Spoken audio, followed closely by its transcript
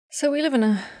So we live in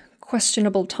a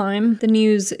questionable time. The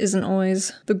news isn't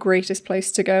always the greatest place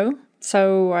to go.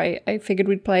 So I figured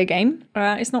we'd play a game.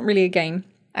 It's not really a game,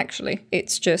 actually.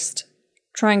 It's just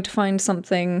trying to find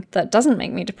something that doesn't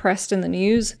make me depressed in the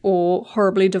news or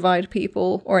horribly divide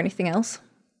people or anything else.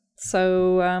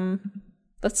 So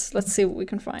let's see what we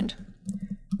can find.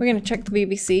 We're going to check the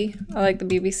BBC. I like the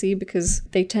BBC because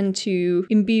they tend to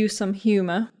imbue some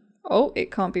humour. Oh, it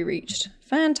can't be reached.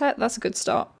 Fantastic. That's a good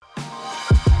start.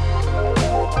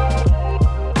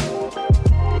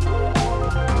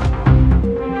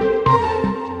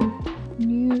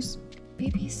 News.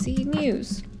 BBC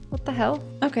News. What the hell?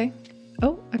 Okay.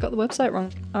 Oh, I got the website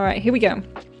wrong. Alright, here we go.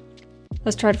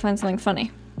 Let's try to find something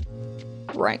funny.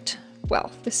 Right.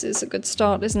 Well, this is a good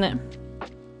start, isn't it?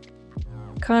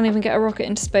 Can't even get a rocket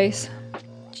into space.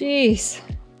 Jeez.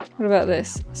 What about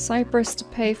this? Cyprus to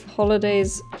pay for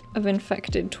holidays of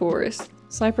infected tourists.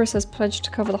 Cyprus has pledged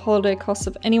to cover the holiday costs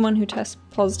of anyone who tests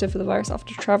positive for the virus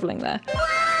after travelling there.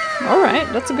 Alright,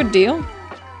 that's a good deal.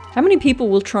 How many people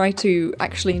will try to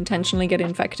actually intentionally get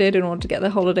infected in order to get their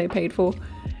holiday paid for?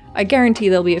 I guarantee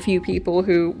there'll be a few people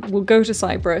who will go to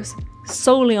Cyprus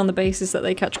solely on the basis that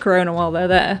they catch corona while they're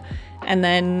there, and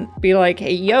then be like,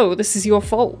 hey yo, this is your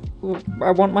fault.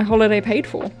 I want my holiday paid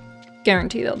for.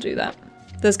 Guarantee they'll do that.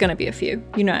 There's gonna be a few.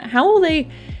 You know, how will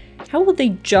they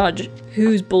judge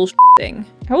who's bullshitting?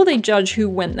 How will they judge who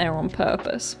went there on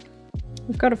purpose?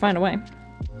 We've got to find a way.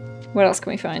 What else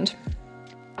can we find?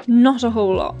 Not a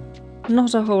whole lot.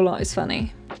 Not a whole lot is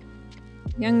funny.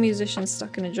 Young musician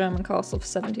stuck in a German castle for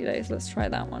 70 days. Let's try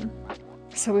that one.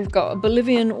 So we've got a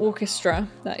Bolivian orchestra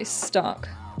that is stuck.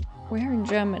 Where in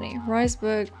Germany?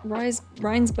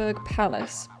 Rheinsberg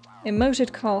Palace. A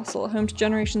moated castle, home to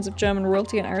generations of German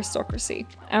royalty and aristocracy.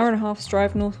 Hour and a half's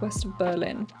drive northwest of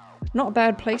Berlin. Not a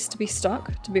bad place to be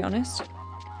stuck, to be honest.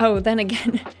 Oh, then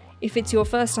again, if it's your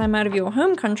first time out of your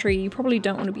home country, you probably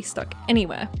don't want to be stuck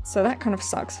anywhere. So that kind of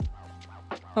sucks.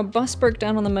 Our bus broke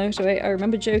down on the motorway. I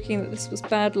remember joking that this was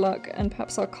bad luck and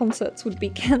perhaps our concerts would be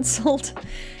cancelled.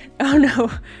 Oh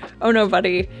no,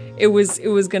 buddy. It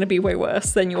was gonna be way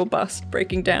worse than your bus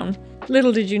breaking down.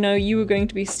 Little did you know you were going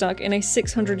to be stuck in a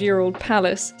 600-year-old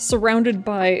palace surrounded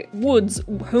by woods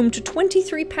home to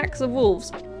 23 packs of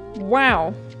wolves.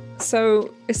 Wow.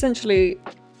 So essentially,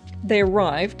 they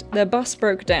arrived, their bus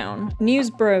broke down, news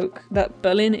broke that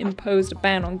Berlin imposed a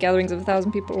ban on gatherings of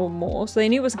 1,000 people or more, so they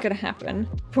knew it wasn't going to happen.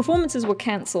 Performances were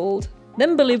cancelled.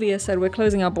 Then Bolivia said, we're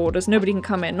closing our borders, nobody can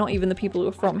come in, not even the people who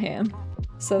are from here.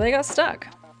 So they got stuck.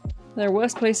 There are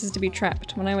worse places to be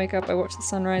trapped. When I wake up, I watch the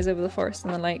sunrise over the forest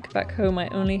and the lake. Back home, I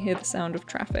only hear the sound of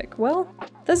traffic. Well,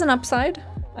 there's an upside,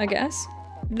 I guess.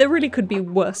 There really could be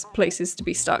worse places to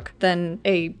be stuck than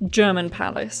a German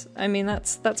palace. I mean,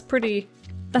 that's pretty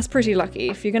lucky.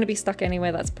 If you're gonna be stuck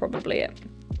anywhere, that's probably it.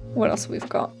 What else we've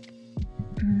got?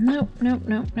 Nope.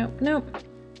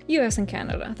 US and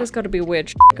Canada. There's gotta be weird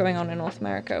shit going on in North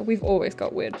America. We've always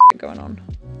got weird shit going on.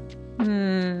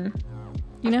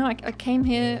 You know, I came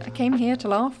here to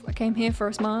laugh. I came here for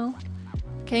a smile.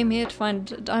 I came here to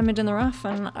find a diamond in the rough,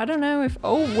 and I don't know if—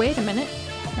 oh, wait a minute.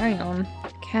 Hang on.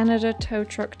 Canada tow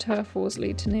truck turf wars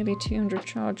lead to nearly 200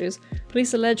 charges.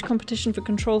 Police allege competition for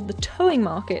control of the towing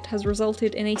market has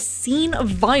resulted in a scene of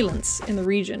violence in the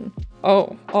region.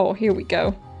 Oh, here we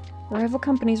go. Rival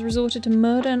companies resorted to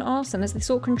murder and arson as they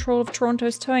sought control of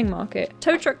Toronto's towing market.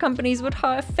 Tow truck companies would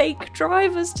hire fake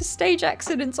drivers to stage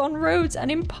accidents on roads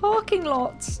and in parking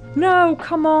lots. No,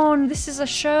 come on, this is a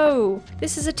show.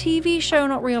 This is a TV show,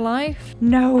 not real life.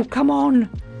 No, come on.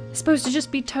 It's supposed to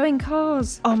just be towing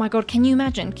cars. Oh my god, can you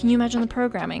imagine? Can you imagine the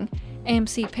programming?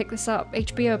 AMC pick this up,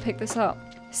 HBO pick this up.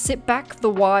 Sit Back, The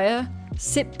Wire.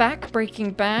 Sit Back,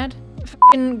 Breaking Bad.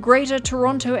 F***ing Greater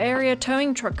Toronto area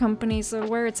towing truck companies are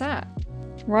where it's at.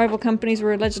 Rival companies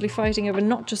were allegedly fighting over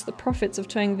not just the profits of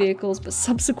towing vehicles, but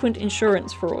subsequent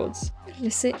insurance frauds.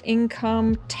 Illicit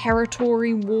income,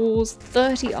 territory wars,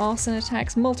 30 arson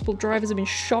attacks, multiple drivers have been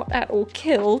shot at or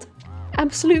killed.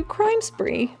 Absolute crime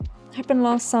spree. Happened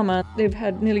last summer. They've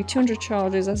had nearly 200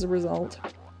 charges as a result.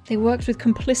 They worked with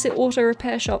complicit auto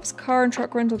repair shops, car and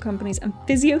truck rental companies, and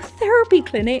physiotherapy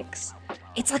clinics.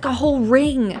 It's like a whole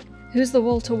ring. Who's the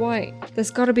Walter White?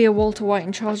 There's gotta be a Walter White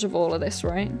in charge of all of this,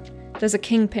 right? There's a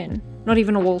kingpin. Not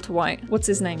even a Walter White. What's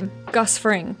his name? Gus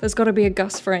Fring. There's gotta be a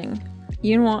Gus Fring.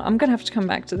 You know what? I'm gonna have to come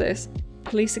back to this.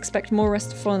 Police expect more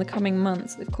arrests to follow in the coming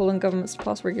months. They've called on governments to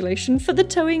pass regulation for the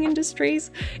towing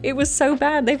industries. It was so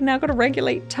bad, they've now got to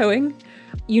regulate towing.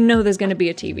 You know there's going to be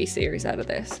a TV series out of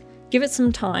this. Give it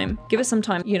some time. Give it some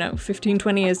time. You know, 15,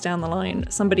 20 years down the line,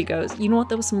 somebody goes, you know what,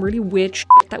 there was some really weird shit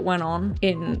that went on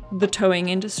in the towing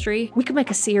industry. We could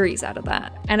make a series out of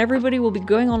that. And everybody will be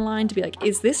going online to be like,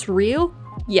 is this real?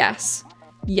 Yes.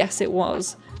 Yes, it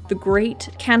was. The Great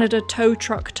Canada Tow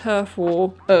Truck Turf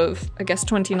War of, I guess,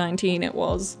 2019 it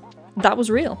was. That was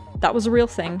real. That was a real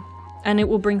thing. And it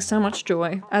will bring so much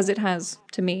joy, as it has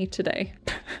to me today.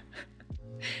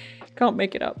 Can't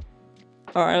make it up.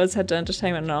 Alright, let's head to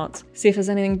entertainment and arts. See if there's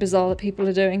anything bizarre that people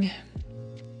are doing.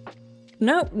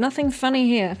 Nope, nothing funny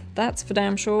here. That's for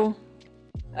damn sure.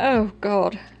 Oh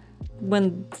god.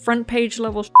 When front page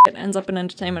level shit ends up in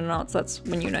entertainment and arts, that's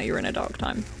when you know you're in a dark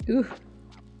time. Ooh.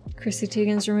 Chrissy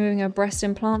Teigen's removing her breast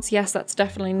implants. Yes, that's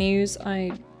definitely news.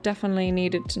 I definitely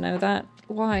needed to know that.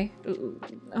 Why?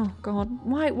 Oh god.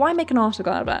 Why make an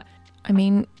article out of that? I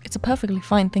mean, it's a perfectly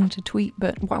fine thing to tweet,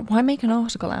 but why make an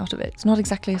article out of it? It's not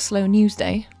exactly a slow news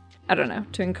day. I don't know,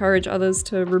 to encourage others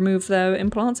to remove their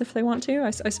implants if they want to. I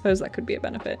suppose that could be a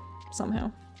benefit,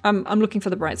 somehow. I'm looking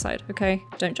for the bright side, okay?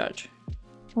 Don't judge.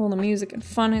 All the music and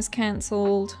fun is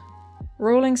cancelled.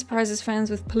 Rowling surprises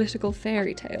fans with political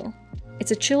fairy tale.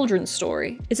 It's a children's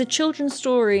story. It's a children's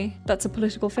story that's a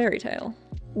political fairy tale.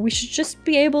 We should just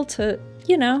be able to,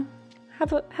 you know,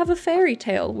 have a fairy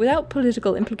tale without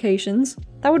political implications.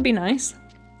 That would be nice.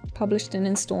 Published in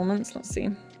installments, let's see.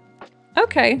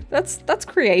 Okay, that's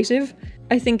creative.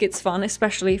 I think it's fun,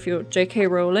 especially if you're J.K.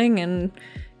 Rowling and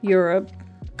you're a...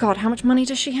 God, how much money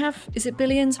does she have? Is it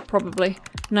billions? Probably.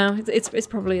 No, it's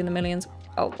probably in the millions.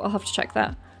 I'll have to check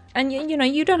that. And you know,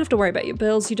 you don't have to worry about your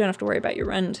bills, you don't have to worry about your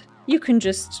rent. You can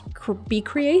just be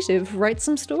creative, write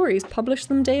some stories, publish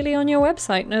them daily on your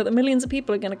website, know that millions of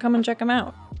people are gonna come and check them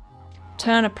out.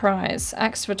 Turner Prize,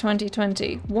 Axed for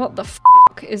 2020. What the f***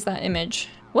 is that image?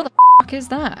 What the f*** is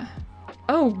that?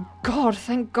 Oh god,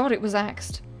 thank god it was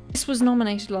axed. This was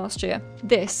nominated last year.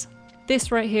 This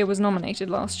right here was nominated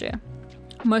last year.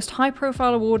 Most high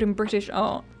profile award in British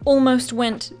art. Almost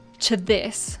went to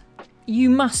this. You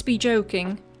must be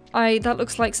joking. That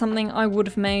looks like something I would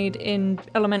have made in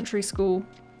elementary school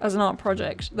as an art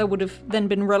project that would have then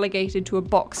been relegated to a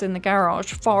box in the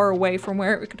garage far away from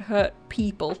where it could hurt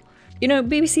people. You know,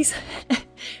 BBC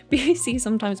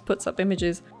sometimes puts up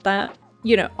images that,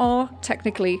 you know, are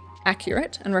technically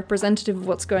accurate and representative of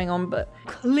what's going on, but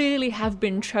clearly have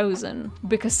been chosen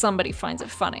because somebody finds it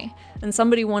funny and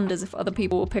somebody wonders if other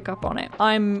people will pick up on it.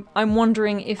 I'm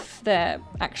wondering if they're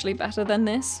actually better than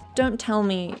this. Don't tell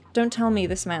me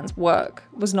this man's work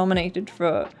was nominated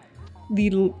for the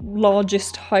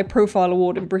largest high-profile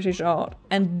award in British art,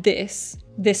 and this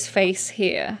face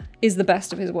here is the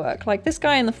best of his work. Like, this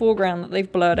guy in the foreground that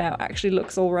they've blurred out actually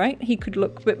looks alright. He could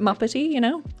look a bit Muppety, you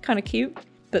know? Kind of cute.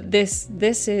 But this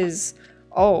is...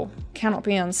 oh, cannot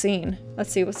be unseen.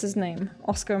 Let's see, what's his name?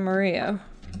 Oscar Murillo.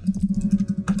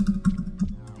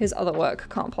 His other work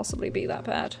can't possibly be that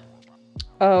bad.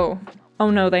 Oh. Oh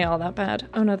no, they are that bad.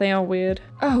 Oh no, they are weird.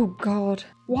 Oh god.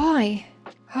 Why?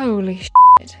 Holy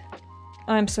shit.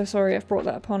 I'm so sorry I've brought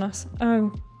that upon us.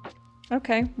 Oh.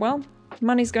 Okay, well,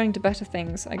 money's going to better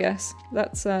things, I guess.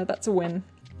 That's a win.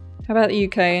 How about the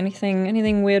UK?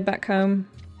 Anything weird back home?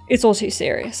 It's all too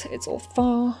serious. It's all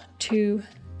far too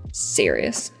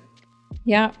serious.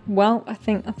 Yeah, well, I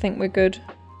think we're good.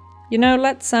 You know,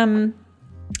 let's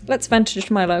venture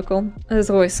to my local. There's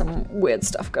always some weird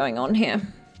stuff going on here.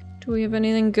 Do we have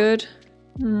anything good?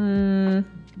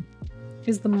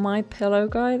 Is the MyPillow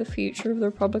guy the future of the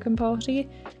Republican Party?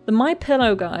 The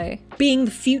MyPillow guy being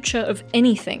the future of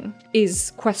anything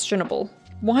is questionable.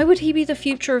 Why would he be the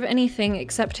future of anything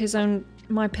except his own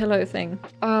MyPillow thing?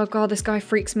 Oh god, this guy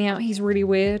freaks me out. He's really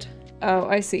weird. Oh,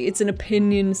 I see. It's an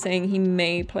opinion saying he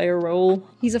may play a role.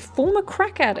 He's a former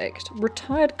crack addict,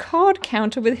 retired card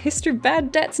counter with a history of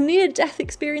bad debts, near-death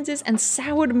experiences, and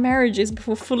soured marriages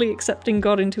before fully accepting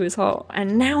God into his heart.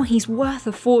 And now he's worth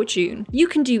a fortune. You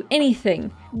can do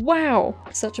anything. Wow.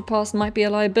 Such a past might be a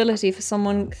liability for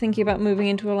someone thinking about moving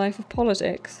into a life of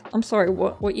politics. I'm sorry,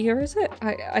 what year is it?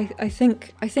 I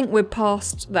think we're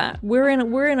past that. We're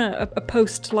in a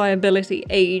post-liability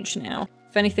age now.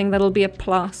 If anything, that'll be a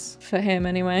plus for him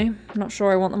anyway. I'm not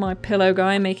sure I want the MyPillow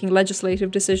guy making legislative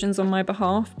decisions on my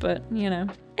behalf, but, you know,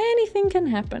 anything can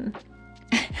happen.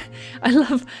 I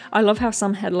love how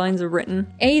some headlines are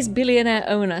written. A's billionaire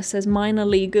owner says minor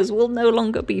leaguers will no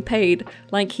longer be paid,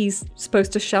 like he's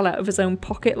supposed to shell out of his own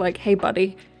pocket, like, hey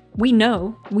buddy, we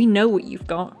know what you've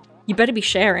got. You better be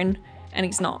sharing. And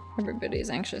he's not. Everybody's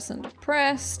anxious and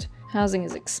depressed. Housing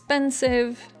is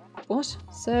expensive. What?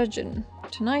 Surgeon.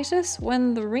 Tinnitus?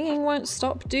 When the ringing won't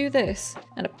stop, do this.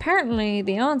 And apparently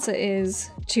the answer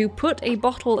is to put a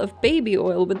bottle of baby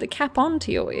oil with the cap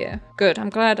onto your ear. Good, I'm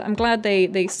glad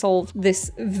they solved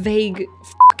this vague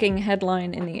fucking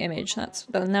headline in the image.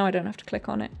 Now I don't have to click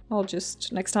on it. I'll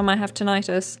just, next time I have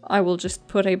tinnitus, I will just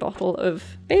put a bottle of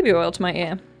baby oil to my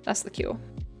ear. That's the cure.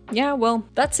 Yeah, well,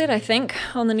 that's it, I think,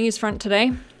 on the news front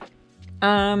today.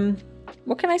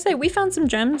 What can I say? We found some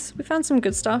gems. We found some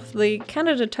good stuff. The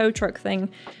Canada tow truck thing,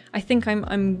 I think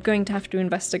I'm going to have to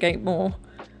investigate more.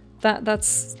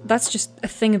 That's just a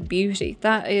thing of beauty.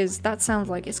 That sounds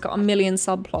like it's got a million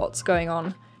subplots going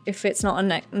on. If it's not a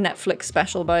Netflix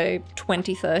special by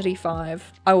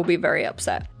 2035, I will be very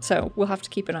upset. So we'll have to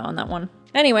keep an eye on that one.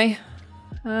 Anyway,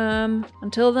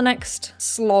 until the next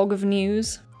slog of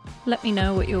news, let me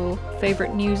know what your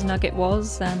favorite news nugget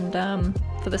was, and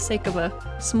for the sake of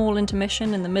a small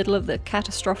intermission in the middle of the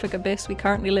catastrophic abyss we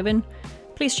currently live in,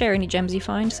 please share any gems you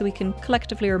find so we can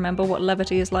collectively remember what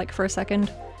levity is like for a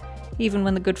second. Even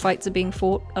when the good fights are being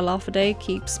fought, a laugh a day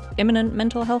keeps imminent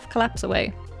mental health collapse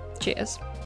away. Cheers.